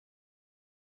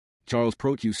Charles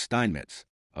Steinmetz,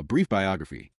 A Brief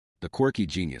Biography, The Quirky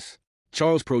Genius.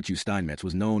 Charles Steinmetz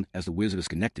was known as the Wizard of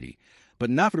Schenectady, but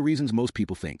not for the reasons most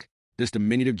people think. This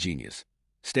diminutive genius,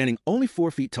 standing only 4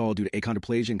 feet tall due to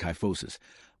achondroplasia and kyphosis,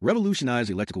 revolutionized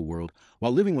the electrical world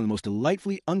while living one of the most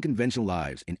delightfully unconventional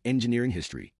lives in engineering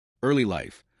history. Early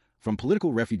life, from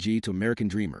political refugee to American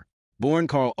dreamer. Born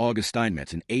Karl August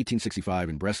Steinmetz in 1865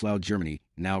 in Breslau, Germany,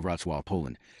 now Wrocław,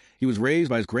 Poland, he was raised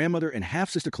by his grandmother and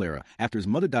half-sister Clara after his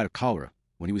mother died of cholera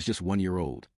when he was just 1 year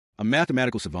old. A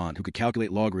mathematical savant who could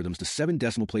calculate logarithms to 7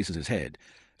 decimal places in his head,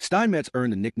 Steinmetz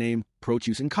earned the nickname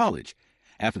Proteus in college,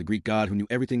 after the Greek god who knew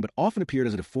everything but often appeared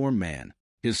as a deformed man.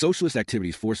 His socialist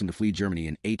activities forced him to flee Germany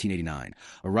in 1889,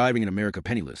 arriving in America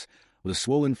penniless, with a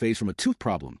swollen face from a tooth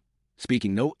problem,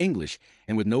 speaking no English,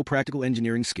 and with no practical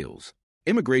engineering skills.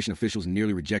 Immigration officials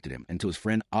nearly rejected him until his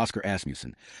friend Oscar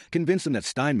Asmussen convinced him that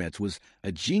Steinmetz was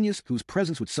a genius whose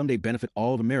presence would someday benefit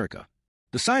all of America.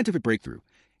 The scientific breakthrough,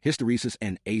 hysteresis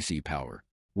and AC power.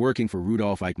 Working for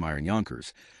Rudolf Eichmeyer in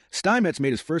Yonkers, Steinmetz made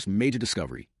his first major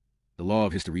discovery, the law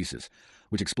of hysteresis,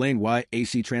 which explained why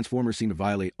AC transformers seemed to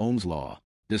violate Ohm's law.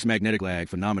 This magnetic lag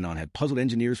phenomenon had puzzled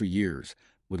engineers for years,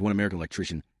 with one American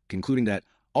electrician concluding that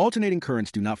alternating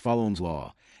currents do not follow Ohm's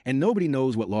law, and nobody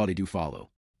knows what law they do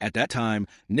follow. At that time,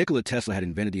 Nikola Tesla had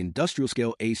invented the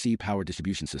industrial-scale AC power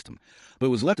distribution system, but it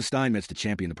was left to Steinmetz to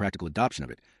champion the practical adoption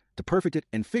of it, to perfect it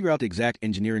and figure out the exact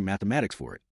engineering mathematics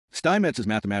for it. Steinmetz's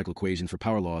mathematical equations for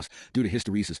power loss due to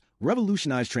hysteresis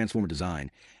revolutionized transformer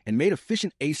design and made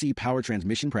efficient AC power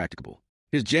transmission practicable.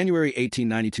 His January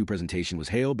 1892 presentation was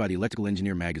hailed by the Electrical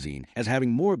Engineer magazine as having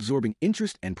more absorbing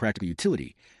interest and practical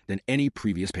utility than any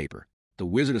previous paper. The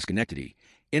Wizard of Schenectady,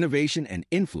 Innovation and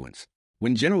Influence.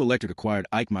 When General Electric acquired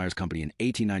Eichmeyer's company in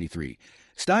 1893,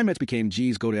 Steinmetz became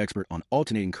GE's go-to expert on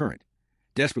alternating current,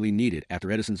 desperately needed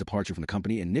after Edison's departure from the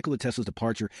company and Nikola Tesla's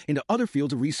departure into other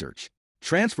fields of research.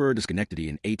 Transferred to Schenectady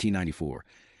in 1894,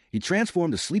 he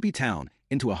transformed the sleepy town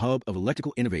into a hub of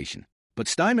electrical innovation. But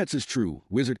Steinmetz's true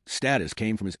wizard status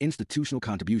came from his institutional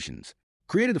contributions.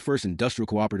 Created the first Industrial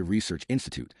Cooperative Research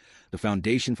Institute, the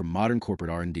foundation for modern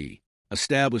corporate R&D.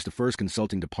 Established the first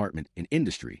consulting department in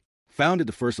industry. Founded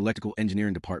the first electrical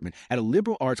engineering department at a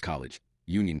liberal arts college,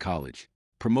 Union College.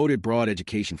 Promoted broad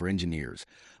education for engineers,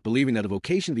 believing that the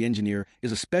vocation of the engineer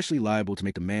is especially liable to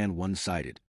make the man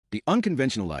one-sided. The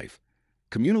unconventional life.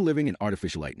 Communal living and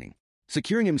artificial lightning.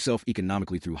 Securing himself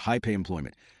economically through high-pay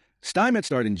employment, Steinmetz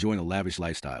started enjoying a lavish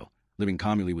lifestyle, living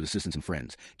communally with assistants and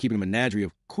friends, keeping a menagerie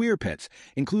of queer pets,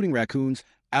 including raccoons,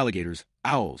 alligators,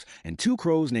 owls, and 2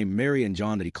 crows named Mary and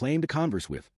John that he claimed to converse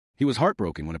with. He was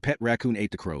heartbroken when a pet raccoon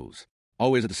ate the crows.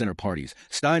 Always at the center of parties,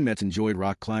 Steinmetz enjoyed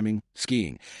rock climbing,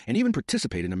 skiing, and even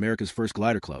participated in America's first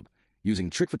glider club, using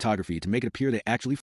trick photography to make it appear they actually